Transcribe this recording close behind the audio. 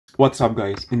What's up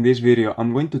guys, in this video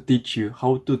I'm going to teach you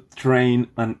how to train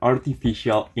an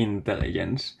artificial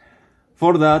intelligence.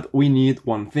 For that we need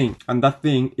one thing, and that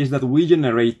thing is that we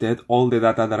generated all the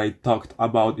data that I talked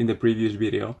about in the previous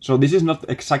video. So this is not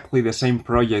exactly the same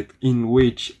project in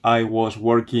which I was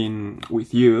working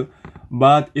with you,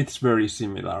 but it's very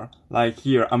similar. Like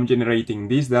here I'm generating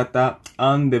this data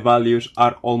and the values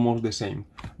are almost the same.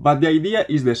 But the idea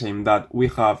is the same, that we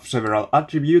have several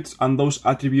attributes and those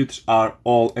attributes are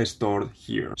all stored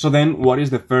here. So then what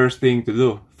is the first thing to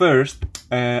do? First,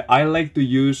 I like to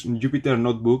use Jupyter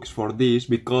notebooks for this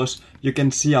because you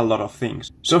can see a lot of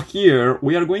things. So here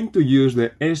we are going to use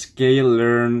the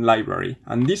SKlearn library,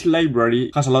 and this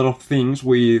library has a lot of things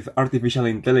with artificial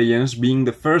intelligence, being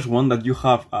the first one that you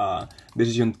have a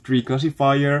decision tree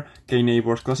classifier,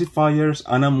 k-neighbors classifiers,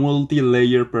 and a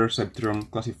multi-layer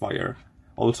perceptron classifier,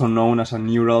 also known as a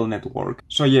neural network.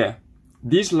 So yeah,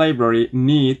 this library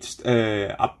needs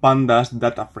a pandas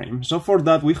data frame. So for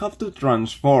that we have to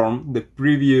transform the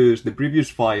previous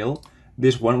file,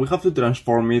 this one, we have to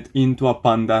transform it into a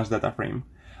pandas data frame.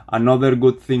 Another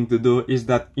good thing to do is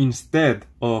that instead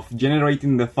of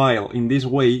generating the file in this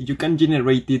way, you can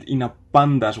generate it in a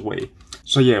pandas way.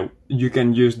 So yeah, you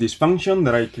can use this function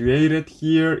that I created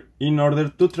here in order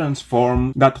to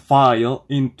transform that file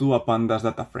into a pandas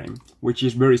data frame, which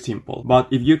is very simple. But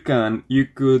if you can, you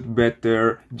could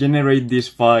better generate this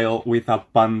file with a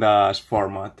pandas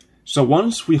format. So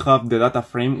once we have the data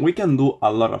frame, we can do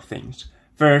a lot of things.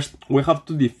 First, we have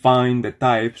to define the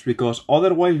types because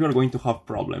otherwise you are going to have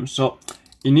problems. So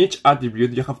in each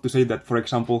attribute, you have to say that, for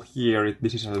example, here,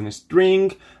 this is a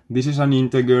string, this is an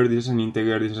integer, this is an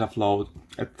integer, this is a float,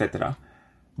 etc.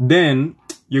 Then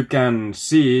you can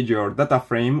see your data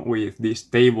frame with this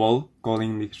table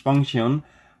calling this function,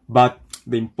 but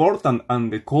the important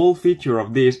and the cool feature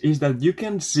of this is that you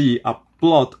can see a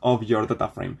plot of your data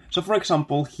frame. So for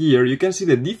example, here you can see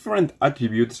the different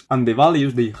attributes and the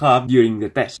values they have during the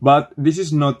test. But this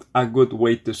is not a good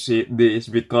way to see this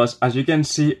because, as you can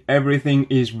see, everything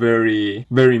is very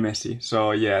messy.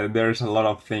 So yeah, there's a lot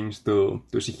of things to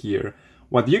see here.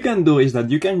 What you can do is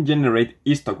that you can generate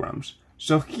histograms.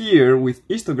 So here with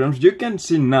histograms, you can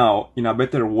see now in a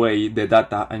better way the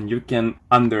data and you can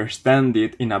understand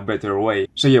it in a better way.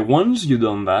 So yeah, once you've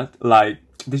done that, like,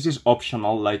 this is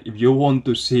optional, like if you want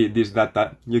to see this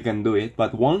data, you can do it.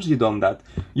 But once you've done that,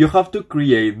 you have to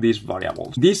create these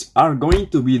variables. These are going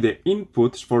to be the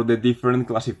inputs for the different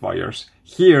classifiers.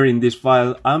 Here in this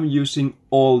file, I'm using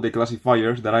all the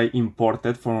classifiers that I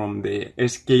imported from the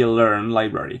SKlearn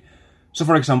library. So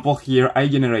for example, here I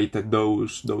generated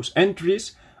those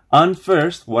entries. And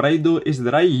first, what I do is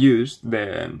that I use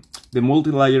the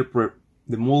multi-layer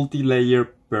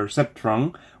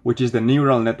perceptron, which is the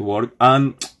neural network,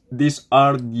 and this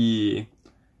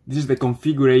is the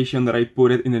configuration that I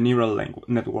put it in the neural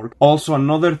network. Also,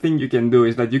 another thing you can do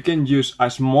is that you can use a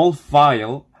small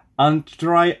file and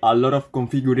try a lot of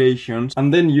configurations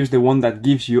and then use the one that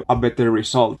gives you a better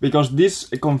result, because this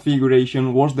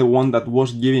configuration was the one that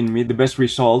was giving me the best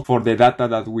result for the data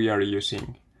that we are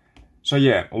using. So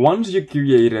yeah, once you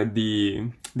created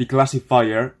the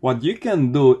classifier, what you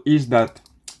can do is that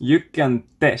you can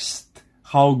test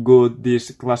how good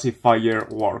this classifier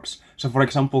works. So for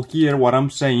example, here what I'm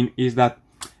saying is that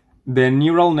the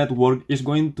neural network is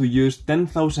going to use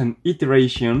 10,000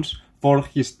 iterations for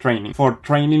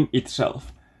training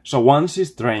itself. So once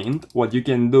it's trained, what you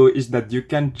can do is that you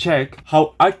can check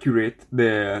how accurate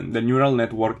the neural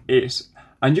network is.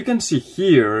 And you can see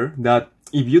here that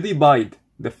if you divide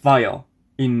the file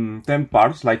in 10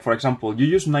 parts, like for example, you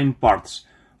use 9 parts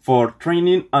for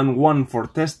training and 1 for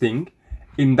testing,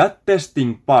 in that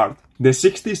testing part, the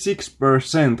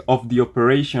 66% of the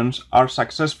operations are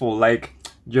successful, like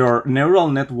your neural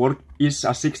network is a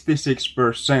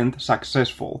 66%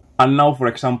 successful. And now, for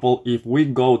example, if we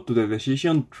go to the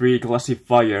decision tree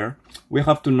classifier, we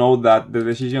have to know that the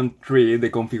decision tree, the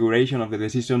configuration of the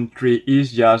decision tree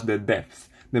is just the depth,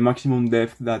 the maximum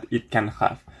depth that it can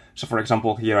have. So for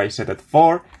example, here I set it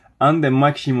 4, and the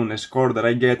maximum score that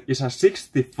I get is a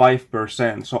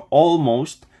 65%, so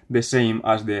almost the same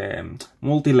as the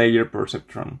multi-layer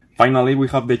perceptron. Finally, we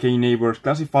have the k-neighbors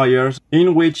classifiers,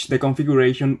 in which the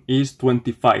configuration is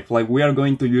 25, like we are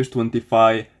going to use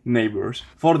 25 neighbors.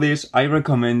 For this, I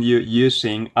recommend you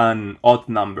using an odd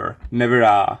number,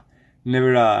 never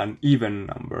never an even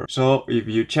number. So if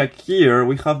you check here,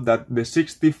 we have that the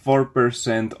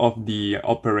 64% of the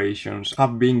operations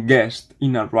have been guessed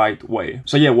in a right way.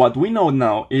 So yeah, what we know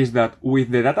now is that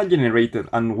with the data generated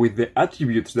and with the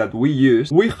attributes that we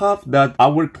use, we have that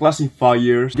our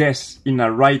classifiers guess in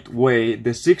a right way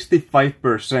the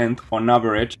 65% on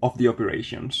average of the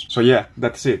operations. So yeah,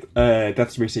 that's it.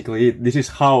 That's basically it. This is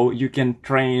how you can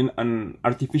train an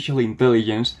artificial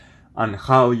intelligence and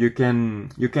how you can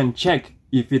check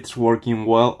if it's working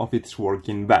well or if it's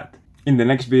working bad. In the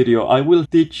next video, I will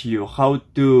teach you how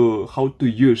to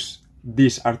use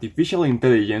this artificial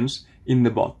intelligence in the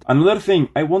bot. Another thing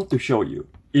I want to show you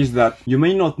is that you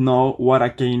may not know what a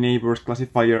k-neighbors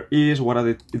classifier is, what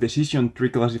a decision tree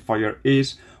classifier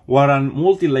is, what a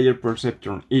multi-layer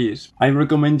perceptron is. I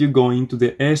recommend you going to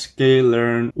the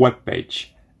SKlearn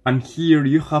webpage. And here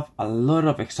you have a lot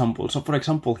of examples. So for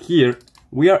example, here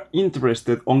we are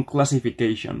interested on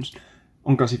classifications.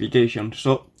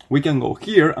 So we can go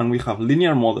here and we have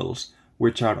linear models,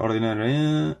 which are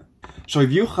ordinary. So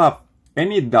if you have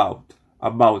any doubt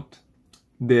about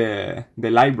the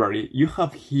library, you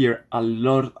have here a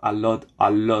lot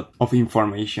of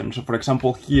information. So for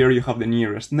example, here you have the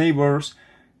nearest neighbors,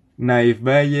 naive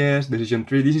Bayes, decision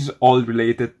tree. This is all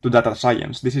related to data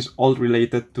science.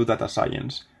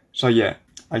 So yeah,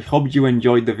 I hope you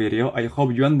enjoyed the video. I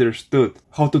hope you understood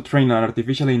how to train an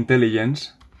artificial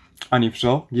intelligence. And if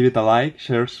so, give it a like,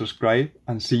 share, subscribe,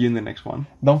 and see you in the next one.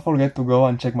 Don't forget to go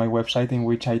and check my website in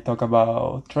which I talk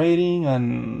about trading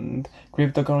and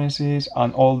cryptocurrencies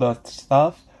and all that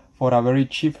stuff for a very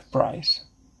cheap price.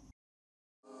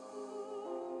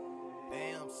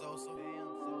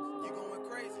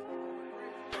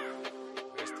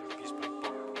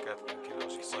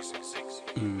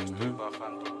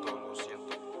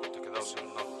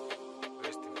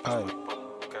 Ay.